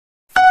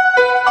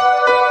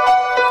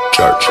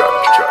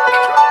UPCHURCH.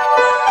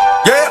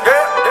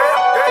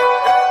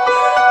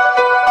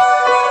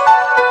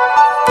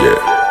 Yeah.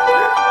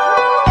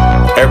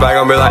 Everybody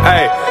gonna be like,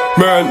 hey,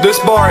 man, this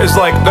bar is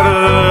like da da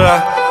da da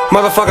da.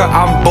 Motherfucker,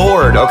 I'm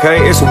bored,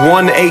 okay? It's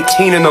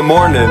 1:18 in the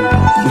morning.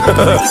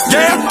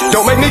 Yeah,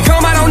 don't make me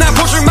come out on that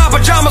porch in my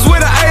pajamas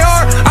with an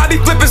AR. I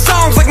be flipping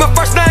songs like my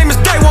first name is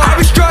Day One. I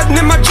be strutting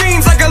in my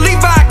jeans like a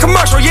Levi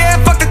commercial. Yeah,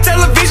 fuck the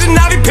television,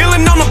 I be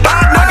peeling on the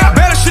bottom. I got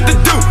better shit to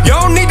do, you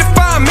don't need to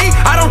find me.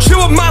 I don't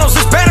chill with models,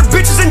 there's better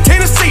bitches in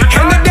Tennessee.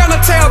 And they're down the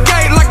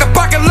tailgate like the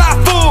parking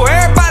lot full.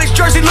 Everybody's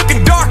jersey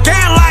looking dark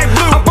and light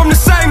blue. I'm from the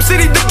same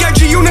city, the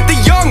KG unit, the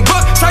young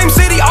buck. Same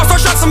city, also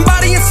shot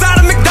somebody inside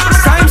of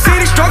McDonald's. Same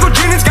city, struggle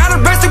Jennings, got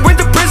arrested, went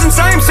to prison.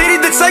 Same city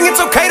that sang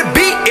it's okay to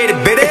be itty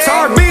bitty. It's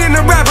hard being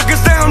a rapper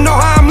cause they don't know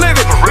how I'm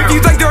living. If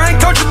you think there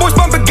ain't country boys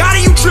bumping,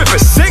 Gotti, you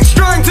tripping. 6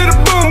 string to the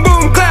boom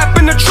boom clap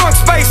in the trunk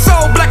space. So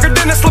blacker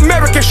than this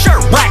American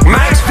shirt. Whack, man.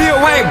 Still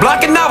ain't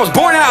blocking, I was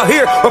born out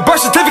here. A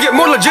birth certificate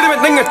more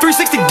legitimate than a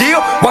 360 deal.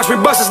 Watch me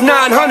bust this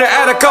 900,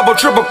 add a couple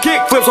triple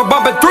kick flips. We're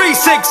bumping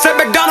 3-6 at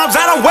McDonald's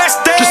out on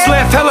West End. Just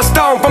left hella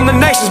stone from the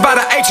nations by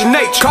the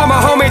H&H. Call my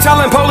homie,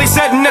 telling police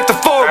heading at the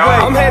 4-way.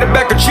 I'm headed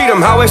back to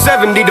Cheatham, Highway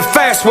 70, the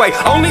fast way.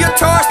 Only a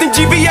tourist and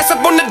GPS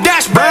up on the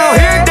dashboard. Brown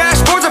hair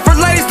dashboards are for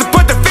ladies to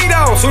put their feet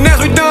on. Soon as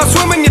we done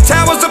swimming, your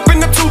towel's up in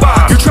the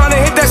toolbox. You tryna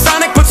hit that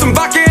Sonic, put some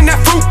vodka in that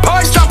fruit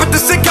punch. Stop at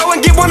the Sicko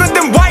and get one of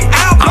them white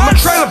Albums. I'm a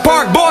trailer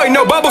park boy,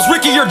 no Bubbles,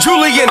 Ricky or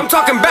Julian. I'm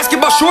talking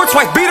basketball shorts,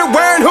 white beater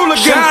wearing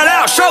hooligan. Shout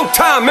out,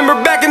 Showtime, remember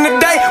back in the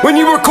day when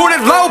you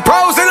recorded low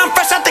pros and I'm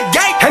fresh out the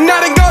gate. And now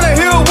they go to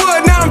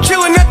Hillwood, now I'm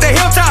chilling at the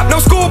hilltop. No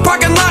school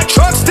parking lot,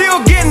 trucks still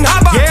getting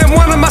hot box. Yeah, in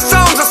one of my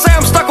songs I say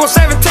I'm stuck on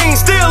 17,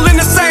 still in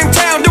the same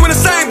town doing the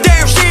same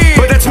damn shit.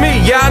 But that's me,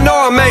 yeah, I know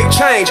I make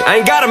change.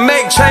 I ain't gotta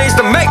make change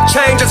to make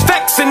change. It's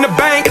facts in the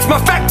bank, it's my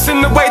facts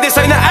in the way. This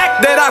ain't an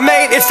act that I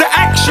made, it's the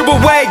actual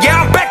way.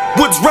 Yeah, I'm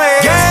backwoods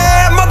red.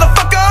 Yeah,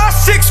 motherfucker,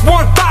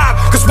 615.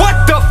 Cause what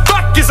the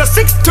fuck is a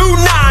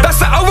 629? That's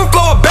the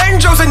overflow of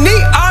banjos and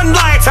neon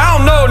lights. I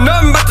don't know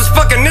nothing about this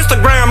fucking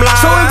Instagram live.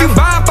 So if you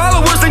buy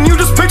followers, then you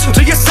just preaching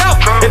to yourself.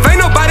 If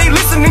ain't nobody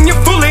listening, you're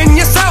fooling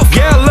yourself.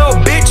 Yeah,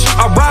 little bitch,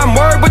 I rhyme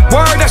word with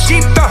word. I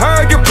sheep the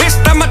herd, you're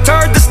pissed, I'm a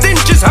turd, the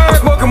stench is heard.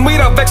 I'm smoking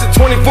weed off exit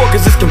 24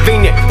 cause it's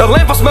convenient. The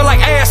lamp will smell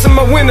like ass and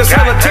my windows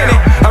hella tinted.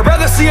 I'd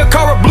rather see a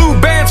car with blue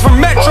bands from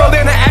Metro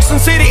than an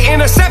Ashland City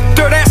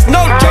Interceptor, that's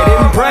no joke. They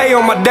didn't pray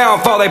on my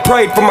downfall, they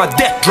prayed for my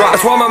death drop.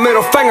 That's why my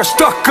middle finger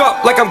stuck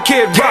up like I'm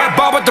Kid Rock.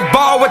 Ball with the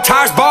ball with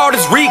tires balled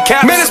as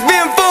recap. Man, it's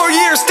been 4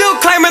 years, still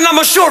claiming I'm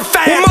a short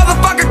fat. Well,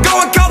 motherfucker,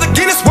 go and